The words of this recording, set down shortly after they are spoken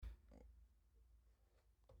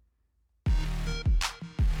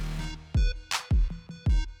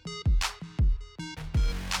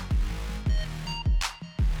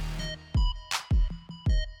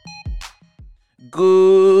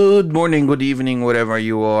Good morning, good evening, whatever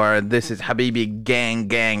you are. This is Habibi Gang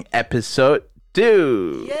Gang episode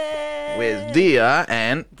 2 Yay! with Dia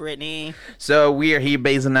and Brittany. So we are here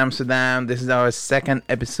based in Amsterdam. This is our second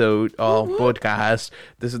episode of podcast.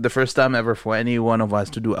 This is the first time ever for any one of us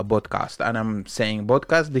to do a podcast. And I'm saying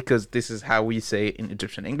podcast because this is how we say it in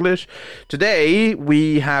Egyptian English. Today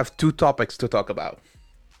we have two topics to talk about.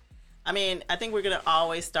 I mean, I think we're going to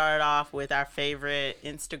always start off with our favorite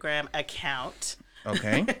Instagram account.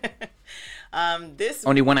 Okay. This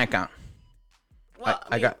Only one account. well,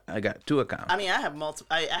 I got two accounts. I mean, I have multiple.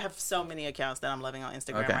 I have so many accounts that I'm loving on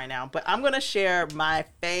Instagram Okay. right now. But I'm gonna share my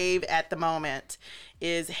fave at the moment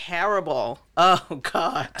is Hairable. Oh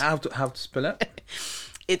God, How to spell it?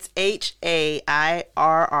 it's HAIRRIBLE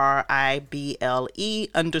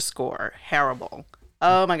 _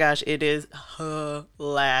 Oh my gosh, it is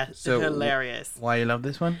hilarious. Why you love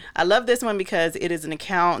this one? I love this one because it is an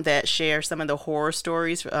account that shares some of the horror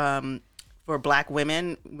stories for Black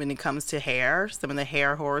women when it comes to hair, some of the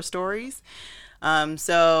hair horror stories.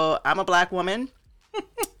 So I'm a Black woman.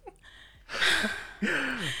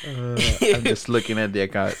 I'm just looking at the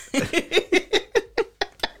account.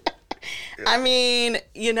 I mean,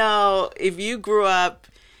 you know, if you grew up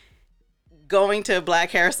going to a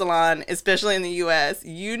Black hair salon, especially in the U.S.,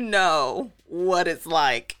 you know what it's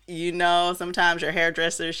like. You know, sometimes your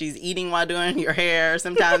hairdresser, she's eating while doing your hair.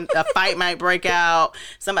 Sometimes a fight might break out.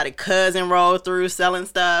 Somebody cousin roll through selling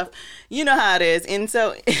stuff. You know how it is. And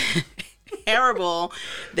so Hairable,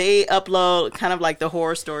 they upload kind of like the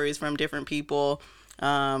horror stories from different people,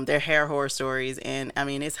 their hair horror stories. And I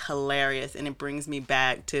mean, it's hilarious. And it brings me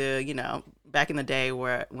back to, you know, back in the day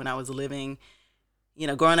when I was living, you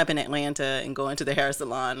know, growing up in Atlanta and going to the hair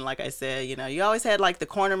salon. Like I said, you know, you always had like the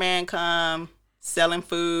corner man come selling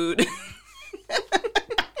food,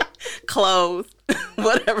 clothes,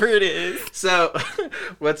 whatever it is. So,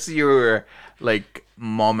 what's your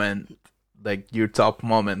moment, your top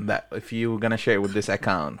moment that if you were gonna share with this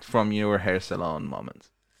account from your hair salon moments?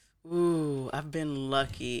 Ooh, I've been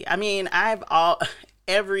lucky. I mean, I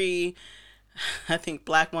think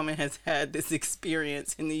Black woman has had this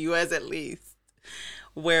experience in the U.S. at least,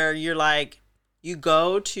 where you're like, you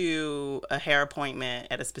go to a hair appointment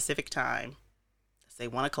at a specific time, say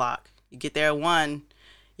 1:00. You get there at 1,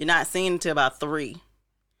 you're not seen until about 3.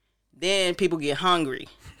 Then people get hungry.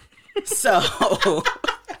 So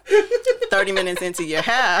 30 minutes into your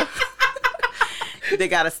hair, they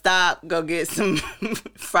gotta stop, go get some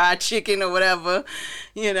fried chicken or whatever,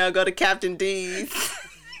 you know, go to Captain D's.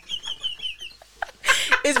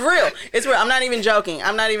 It's real. It's real. I'm not even joking.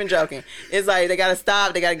 It's like they gotta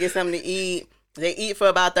stop. They gotta get something to eat. They eat for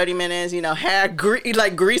about 30 minutes. You know, hair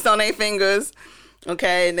grease on their fingers.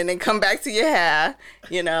 Okay, and then they come back to your hair.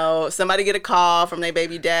 You know, somebody get a call from their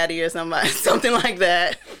baby daddy or somebody, something like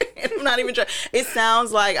that. I'm not even joking. It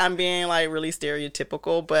sounds like I'm being like really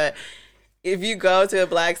stereotypical, but if you go to a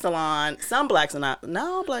Black salon, there's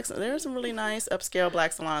some really nice upscale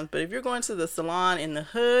Black salons. But if you're going to the salon in the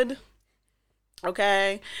hood,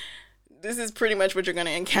 okay, this is pretty much what you're going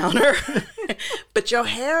to encounter. But your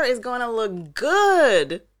hair is going to look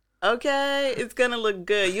good. Okay, it's going to look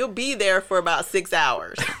good. You'll be there for about 6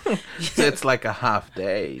 hours. So it's like a half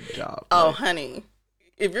day job. Oh, honey,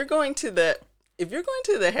 if you're going to the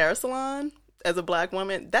hair salon as a Black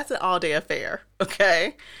woman, that's an all day affair.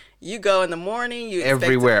 Okay, you go in the morning. You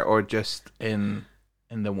Everywhere or just in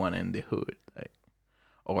the one in the hood,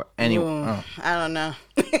 or anywhere. Oh. I don't know.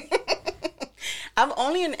 I've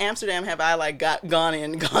only in Amsterdam have I gotten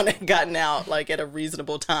out like at a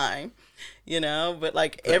reasonable time, you know, but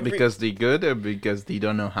like because they good or because they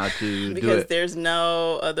don't know how to do it? Because there's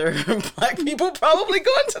no other Black people probably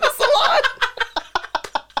going to the salon.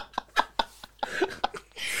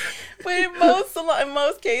 But in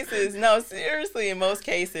most cases, no, seriously, in most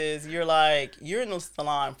cases, you're in the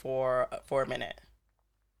salon for a minute.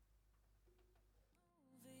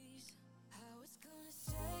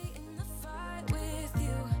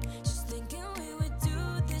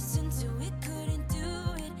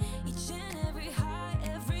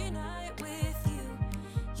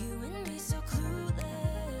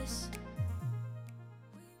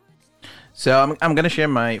 So I'm gonna share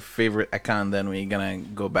my favorite account. Then we're gonna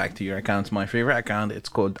go back to your accounts. My favorite account, it's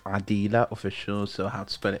called Adela Official. So how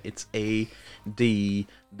to spell it? It's ADEELA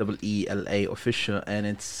Official, and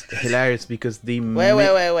it's hilarious because wait.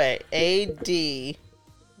 ADEELA.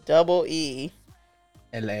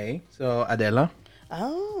 So Adela.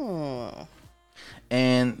 Oh.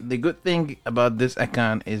 And the good thing about this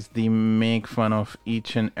account is they make fun of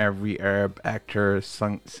each and every Arab actor,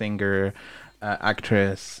 singer,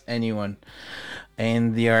 actress, anyone.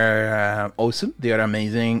 and they are awesome. They are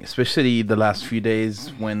amazing, especially the last few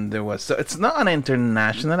days when there was. So it's not an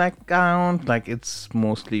international account, like it's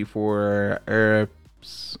mostly for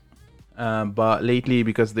Arabs. But lately,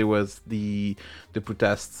 because there was the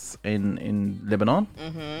protests in Lebanon,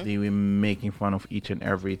 they were making fun of each and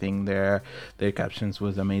everything there. Their captions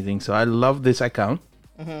was amazing. So I love this account.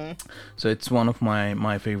 So it's one of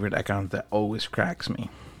my favorite accounts that always cracks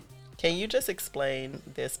me. Can you just explain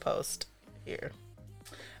this post here?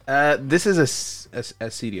 This is a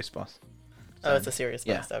serious post. Oh, it's a serious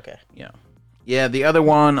Yeah. post. Okay. Yeah. The other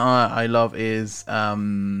one I love is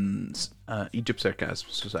Egypt Sarcasm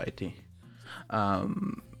Society.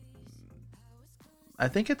 I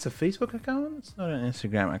think it's a Facebook account. It's not an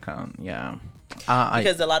Instagram account. Yeah.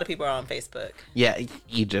 Because a lot of people are on Facebook. Yeah,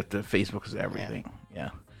 Egypt. Facebook is everything.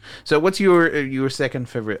 Yeah. So what's your second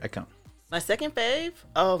favorite account? My second fave?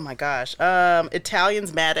 Oh my gosh.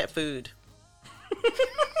 Italians mad at food.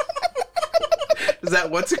 Is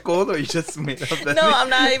that what's it called, or you just made up that? No, I'm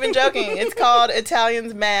not even joking. It's called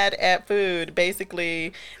Italians Mad at Food.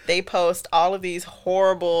 Basically, they post all of these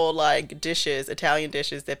horrible like dishes, Italian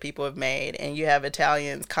dishes that people have made, and you have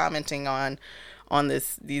Italians commenting on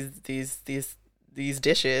these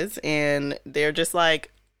dishes, and they're just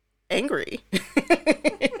like angry.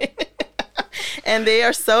 And they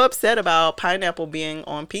are so upset about pineapple being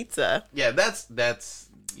on pizza. Yeah, that's.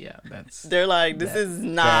 They're like, this is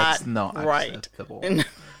not right. Acceptable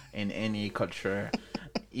in any culture,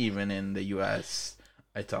 even in the U.S.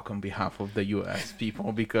 I talk on behalf of the U.S.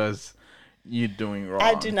 people because you're doing wrong.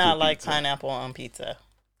 I do not to like pizza. pineapple on pizza.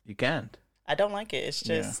 You can't. I don't like it. It's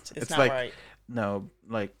just, it's not like, right. No,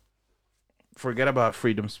 like, forget about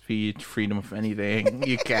freedom of speech, freedom of anything.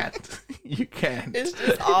 You can't. You can't. It's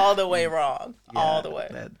just all the way wrong. All the way.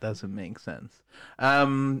 That doesn't make sense.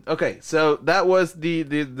 Okay, so that was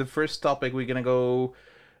the first topic. We're gonna go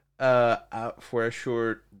out for a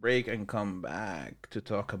short break and come back to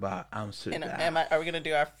talk about Amsterdam. And are we gonna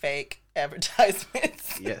do our fake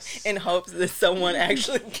advertisements? Yes. In hopes that someone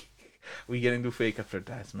actually. We're gonna do fake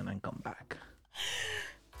advertisement and come back.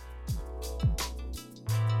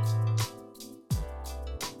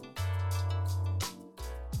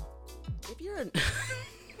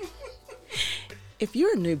 If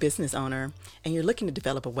you're a new business owner and you're looking to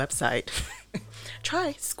develop a website,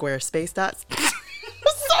 try Squarespace. I'm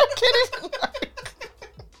so kidding.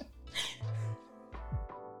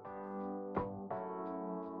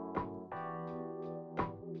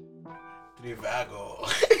 Trivago.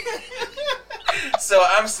 So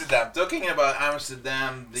Amsterdam. Talking about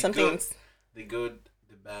Amsterdam, the good,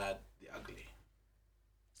 the bad, the ugly.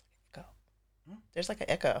 Echo. There's like an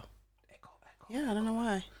echo. Echo. Yeah, I don't know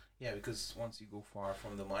why. Yeah, because once you go far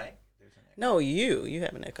from the mic, there's an echo. No, you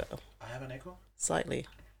have an echo. I have an echo? Slightly.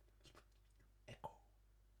 Echo.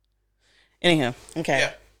 Anyhow, okay.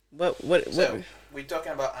 Yeah. What? So, we're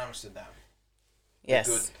talking about Amsterdam. Yes.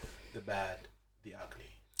 The good, the bad, the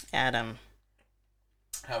ugly. Adam.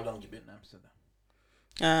 How long you been in Amsterdam?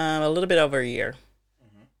 A little bit over a year.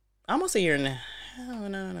 Almost a year now. Oh,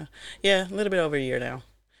 no. Yeah, a little bit over a year now.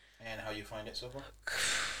 And how you find it so far? So,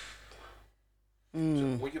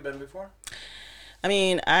 Mm. where you been before? I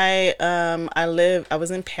mean, I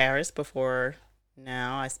was in Paris before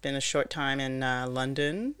now. I spent a short time in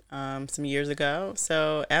London some years ago.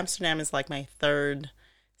 So Amsterdam is like my third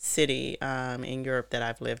city in Europe that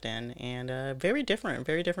I've lived in, and very different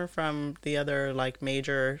from the other like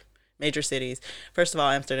major cities. First of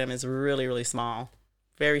all, Amsterdam is really, really small,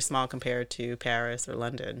 very small compared to Paris or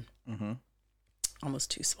London.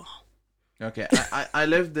 Almost too small. Okay, I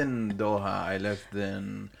lived in Doha. I lived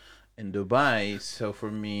in Dubai. So for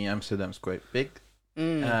me, Amsterdam's quite big.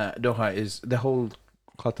 Doha is the whole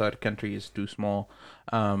Qatar country is too small.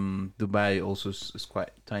 Dubai also is quite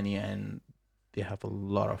tiny, and they have a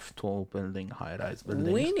lot of tall building, high-rise buildings.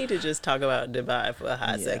 We need to just talk about Dubai for a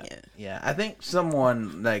hot second. Yeah, I think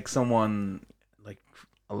someone like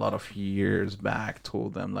a lot of years back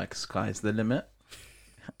told them like sky's the limit,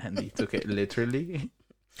 and they took it literally.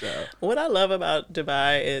 So what I love about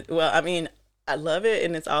Dubai is, well, I mean, I love it,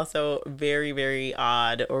 and it's also very, very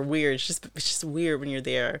odd or weird. It's just weird when you're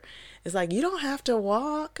there. It's like you don't have to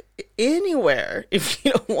walk anywhere if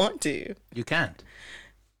you don't want to. You can't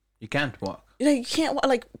walk. You know, you can't walk,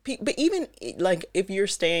 like, but even like if you're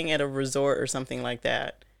staying at a resort or something like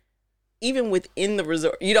that, even within the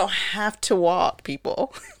resort, you don't have to walk,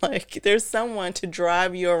 people. Like, there's someone to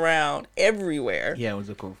drive you around everywhere. Yeah, it was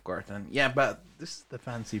a Cove Garden. Yeah, but this is the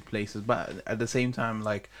fancy places. But at the same time,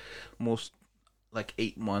 like most, like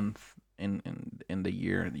 8 months in in the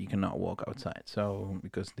year you cannot walk outside. So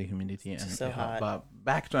because the humidity and so hot. But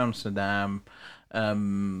back to Amsterdam,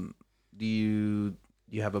 do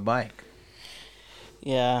you have a bike?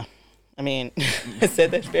 Yeah. I mean, I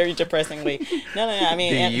said that very depressingly. No. I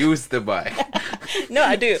mean, Do you use the bike? No,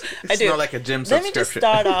 I do. It's not like a gym Let me subscription.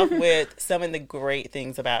 just start off with some of the great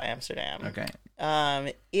things about Amsterdam. Okay.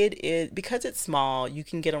 It is, because it's small, you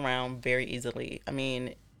can get around very easily. I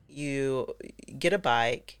mean, you get a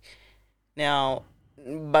bike. Now,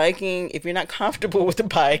 biking, if you're not comfortable with the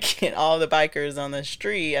bike and all the bikers on the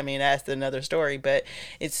street, I mean, that's another story, but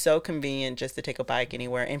it's so convenient just to take a bike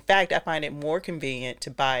anywhere. In fact, I find it more convenient to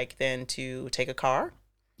bike than to take a car.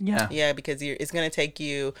 Yeah, because it's going to take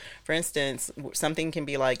you, for instance, something can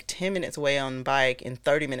be like 10 minutes away on bike and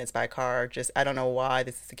 30 minutes by car. Just, I don't know why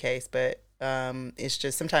this is the case, but it's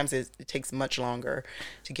just sometimes it takes much longer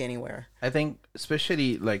to get anywhere. I think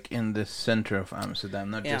especially like in the center of Amsterdam,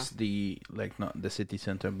 not just not the city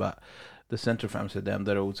center, but the center of Amsterdam,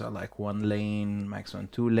 the roads are like 1 lane, maximum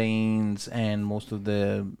 2 lanes, and most of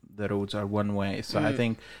the roads are one way. So I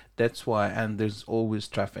think that's why, and there's always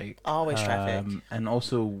traffic. Always traffic. And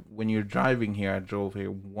also when you're driving here, I drove here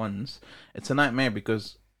once, it's a nightmare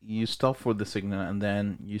because you stop for the signal and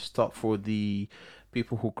then you stop for the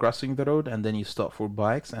people who crossing the road, and then you stop for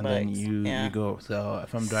bikes, and then you go. So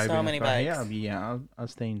if I'm driving So many a car bikes. here, I'll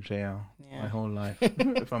stay in jail my whole life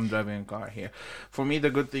if I'm driving a car here. For me, the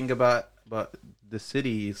good thing about the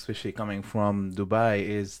city, especially coming from Dubai,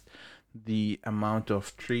 is the amount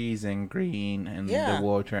of trees and green and the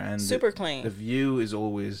water, and super clean. The view is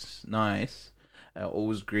always nice,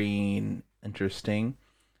 always green, interesting.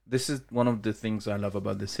 This is one of the things I love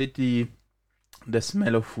about the city. The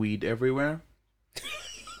smell of weed everywhere.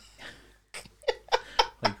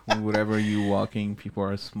 Like wherever you walking, people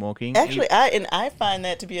are smoking. Actually, I find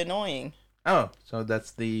that to be annoying. Oh, so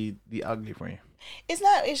that's the ugly for you. It's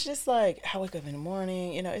not. It's just like I wake up in the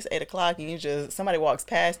morning. You know, it's 8:00, and somebody walks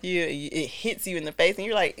past you, and it hits you in the face, and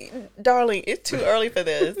you're like, "Darling, it's too early for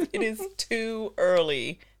this. It is too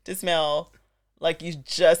early to smell like you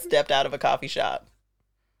just stepped out of a coffee shop."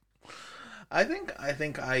 I think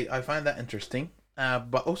I find that interesting.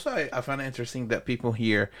 But also I find it interesting that people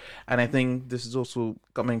here, and I think this is also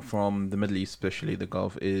coming from the Middle East, especially the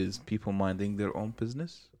Gulf, is people minding their own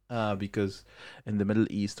business. Because in the Middle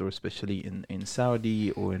East, or especially in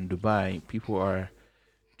Saudi or in Dubai, people are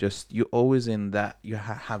just, you always in that, you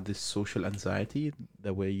have this social anxiety,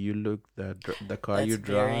 the way you look, the car That's you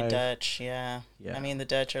drive. very Dutch, yeah. I mean, the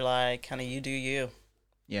Dutch are like, kind of, you do you.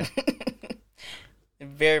 Yeah.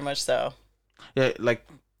 Very much so. Yeah, like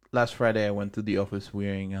last Friday, I went to the office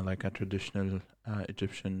wearing a traditional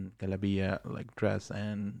Egyptian galabiya dress,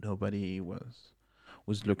 and nobody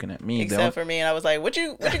was looking at me. Except for me, and I was like, "What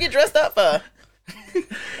you get dressed up for?"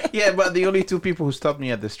 Yeah, but the only 2 people who stopped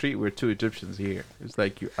me at the street were 2 Egyptians here. It's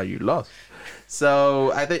like, are you lost?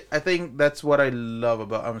 So I think that's what I love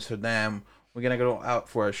about Amsterdam. We're gonna go out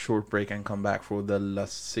for a short break and come back for the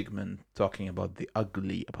last segment, talking about the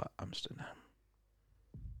ugly about Amsterdam.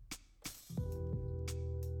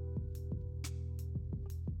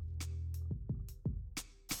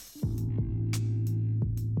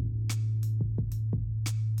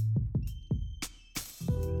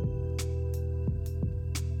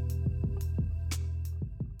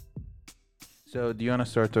 So do you want to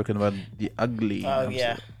start talking about the ugly? Oh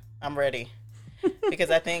yeah, I'm ready. Because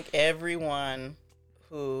I think everyone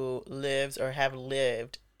who lives or have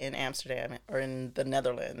lived in Amsterdam or in the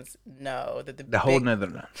Netherlands know that the whole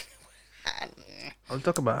Netherlands. I'll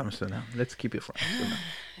talk about Amsterdam. Let's keep it for Amsterdam.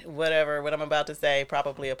 Whatever. What I'm about to say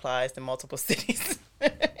probably applies to multiple cities.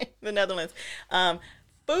 The Netherlands.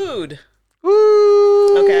 Food.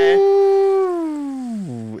 Ooh. Okay.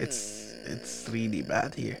 It's really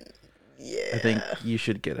bad here. Yeah. I think you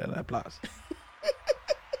should get an applause.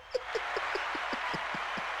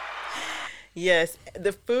 Yes,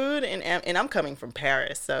 the food and I'm coming from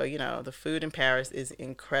Paris, so the food in Paris is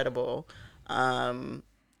incredible. And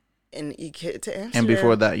you get to Amsterdam. And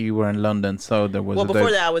before that, you were in London, so there was. Well,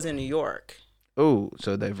 before that, I was in New York. Oh,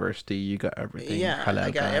 so diversity, you got everything. Yeah,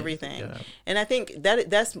 I got everything. Yeah. And I think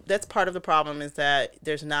that's part of the problem is that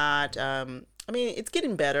there's not. I mean, it's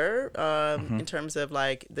getting better in terms of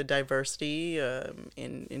the diversity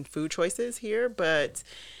in food choices here, but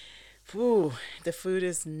the food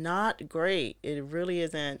is not great. It really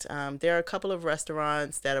isn't. There are a couple of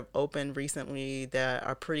restaurants that have opened recently that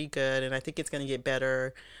are pretty good, and I think it's going to get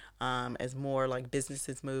better as more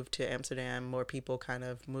businesses move to Amsterdam, more people kind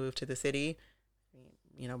of move to the city.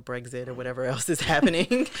 Brexit or whatever else is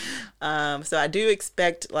happening. So I do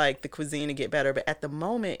expect the cuisine to get better, but at the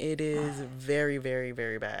moment it is very, very,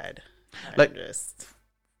 very bad. Like- just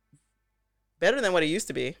better than what it used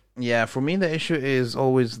to be. Yeah, for me the issue is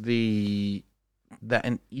always that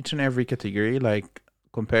in each and every category, like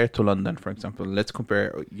compared to London, for example, let's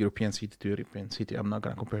compare European city to European city. I'm not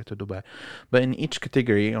gonna compare it to Dubai, but in each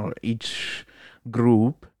category or each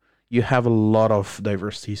group, you have a lot of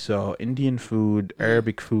diversity. So Indian food,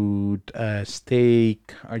 Arabic food,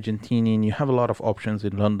 steak, Argentinian. You have a lot of options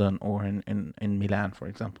in London or in Milan, for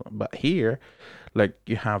example. But here, like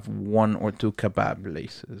you have one or two kebab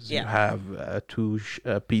places. Yeah. You have two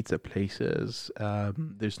pizza places.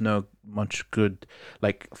 There's no much good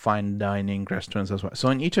like fine dining restaurants as well. So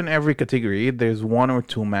in each and every category, there's one or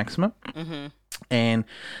two maximum, and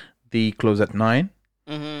they close at 9.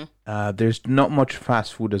 There's not much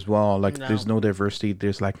fast food as well. Like No. there's no diversity.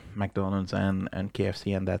 There's like McDonald's and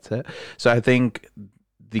KFC and that's it. So I think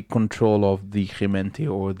the control of the Gemeente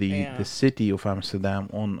or the city of Amsterdam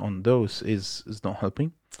on those is not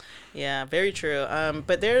helping. Yeah, very true.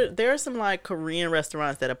 But there are some like Korean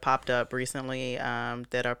restaurants that have popped up recently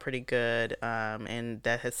that are pretty good, and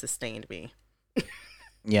that has sustained me.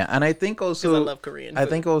 Yeah, and I think 'Cause also I love Korean I food.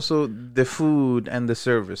 think also the food and the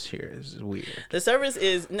service here is weird. The service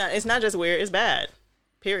is not. It's not just weird. It's bad.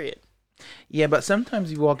 Period. Yeah, but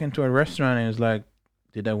sometimes you walk into a restaurant and it's like,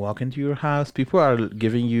 did I walk into your house? People are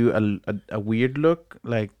giving you a weird look.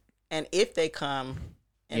 Like, And if they come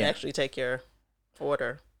and Yeah. actually take your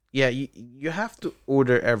order, yeah, you have to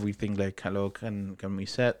order everything. Like, hello, can we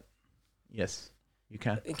set? Yes, you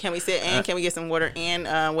can. can we sit and can we get some water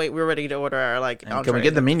and wait, we're ready to order our like. And can we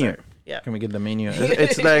get the menu? Yeah. Can we get the menu?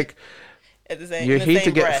 It's like At the same. you're in the here to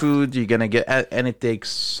same get breath. food. You're gonna get, and it takes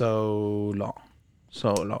so long.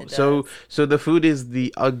 So long. It So does. the food is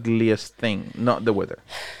the ugliest thing, not the weather.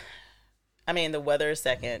 I mean, the weather is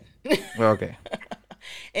second. Well, okay.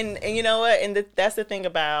 And you know what? And that's the thing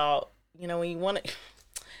about, you know, when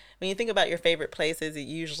you think about your favorite places, it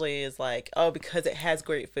usually is like, oh, because it has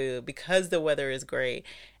great food, because the weather is great.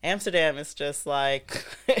 Amsterdam is just like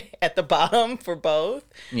at the bottom for both.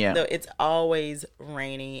 Yeah. Though it's always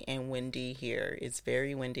rainy and windy here. It's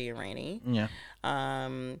very windy and rainy. Yeah.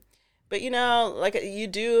 But you know, like you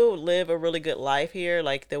do live a really good life here.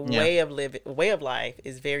 Like the way of life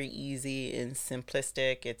is very easy and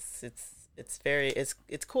simplistic. It's very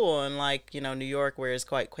cool. And like, you know, New York, where it's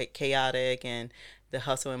quite chaotic and the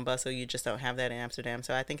hustle and bustle, you just don't have that in Amsterdam.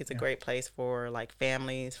 So I think it's a great place for like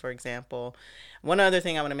families, for example. One other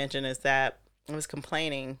thing I want to mention is that I was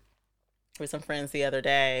complaining with some friends the other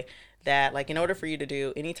day that like in order for you to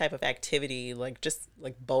do any type of activity, like just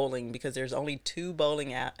like bowling, because there's only 2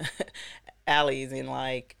 bowling alleys in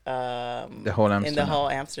like The whole Amsterdam. in the whole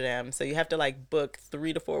Amsterdam, so you have to like book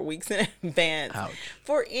 3 to 4 weeks in advance. Ouch.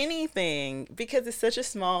 For anything, because it's such a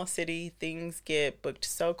small city. Things get booked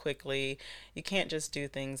so quickly. You can't just do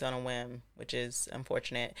things on a whim, which is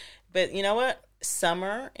unfortunate. But you know what,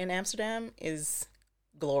 summer in Amsterdam is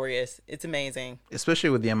glorious. It's amazing.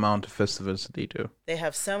 Especially with the amount of festivals they do. They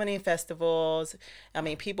have so many festivals. I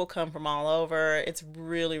mean, people come from all over. It's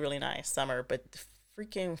really, really nice summer, but the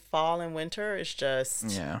freaking fall and winter is just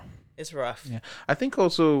it's rough. Yeah. I think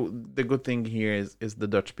also the good thing here is the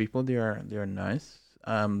Dutch people. They are nice.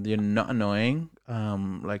 They're not annoying.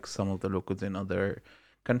 Like some of the locals in other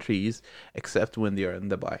countries, except when they are on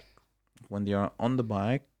the bike. When they are on the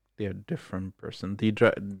bike, they're a different person.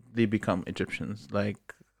 They become Egyptians. Like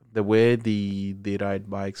the way they ride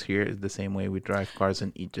bikes here is the same way we drive cars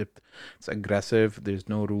in Egypt. It's aggressive. There's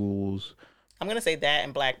no rules. I'm gonna say that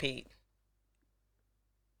and Black Pete.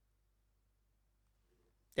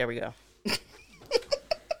 There we go.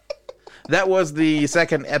 That was the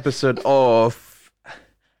second episode of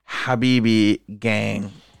Habibi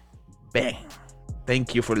Gang Bang.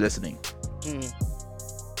 Thank you for listening.